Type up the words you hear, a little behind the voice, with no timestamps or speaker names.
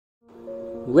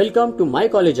Welcome to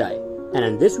Mycollegeai, and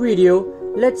in this video,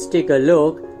 let's take a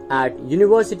look at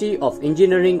University of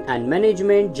Engineering and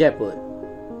Management Jaipur.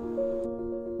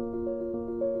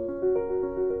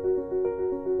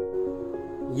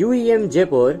 UEM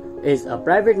Jaipur is a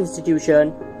private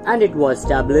institution and it was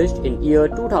established in year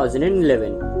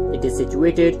 2011. It is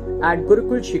situated at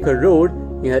Gurukul Shikhar Road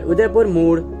near Udaipur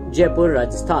Moor, Jaipur,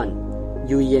 Rajasthan.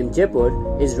 UEM Jaipur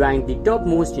is ranked the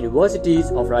topmost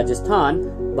universities of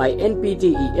Rajasthan by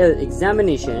NPTEL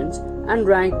examinations and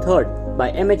ranked third by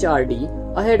MHRD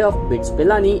ahead of BITS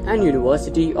Pilani and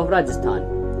University of Rajasthan.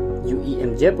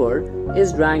 UEM Jaipur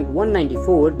is ranked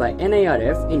 194 by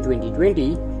NIRF in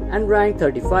 2020 and ranked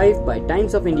 35 by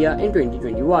Times of India in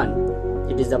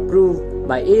 2021. It is approved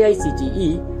by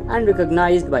AICTE and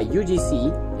recognized by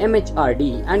UGC,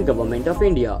 MHRD and Government of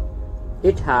India.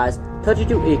 It has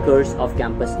 32 acres of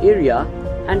campus area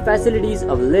and facilities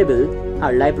available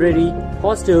are library,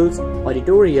 hostels,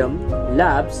 auditorium,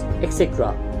 labs,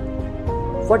 etc.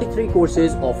 43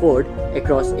 courses offered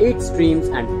across 8 streams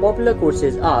and popular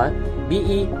courses are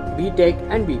BE, BTech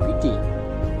and BPT.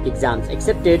 Exams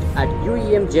accepted at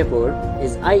UEM Jaipur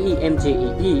is IEM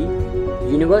JEE,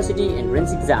 University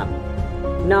Entrance Exam.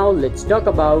 Now let's talk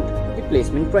about the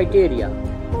placement criteria.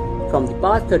 From the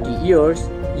past 30 years,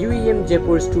 UEM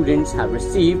Jaipur students have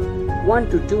received 1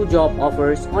 to 2 job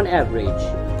offers on average,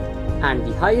 and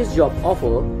the highest job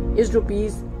offer is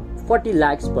Rs 40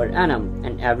 lakhs per annum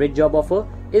and average job offer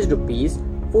is Rs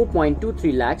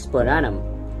 4.23 lakhs per annum.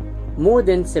 More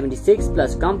than 76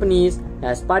 plus companies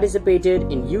has participated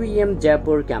in UEM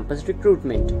Jaipur campus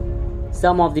recruitment.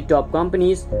 Some of the top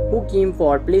companies who came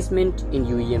for placement in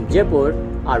UEM Jaipur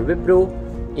are Wipro,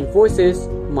 Infosys,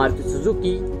 Maruti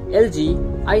Suzuki, LG,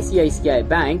 ICRA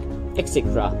Bank,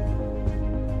 etc.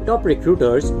 Top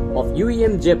recruiters of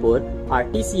UEM Jaipur are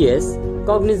TCS,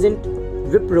 Cognizant,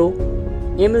 Wipro,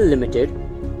 Amil Limited,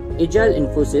 Agile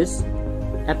Infosys,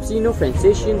 Apsino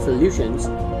Francesian Solutions,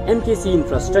 MKC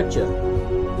Infrastructure.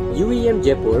 UEM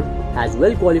Jaipur has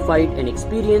well-qualified and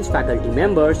experienced faculty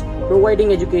members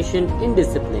providing education in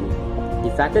discipline. The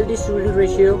faculty-student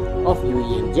ratio of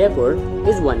UEM Jaipur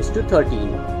is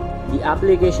 1:13. The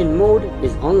application mode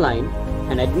is online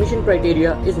and admission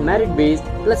criteria is merit-based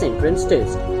plus entrance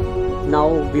test. Now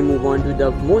we move on to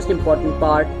the most important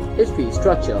part is fee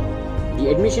structure. The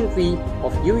admission fee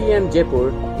of UEM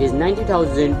Jaipur is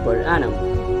 90,000 per annum.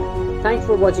 Thanks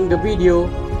for watching the video.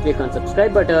 Click on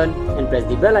subscribe button and press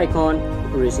the bell icon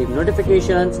to receive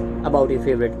notifications about your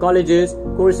favorite colleges,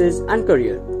 courses and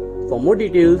career. For more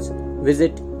details,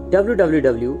 visit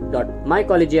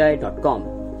www.mycollegeai.com.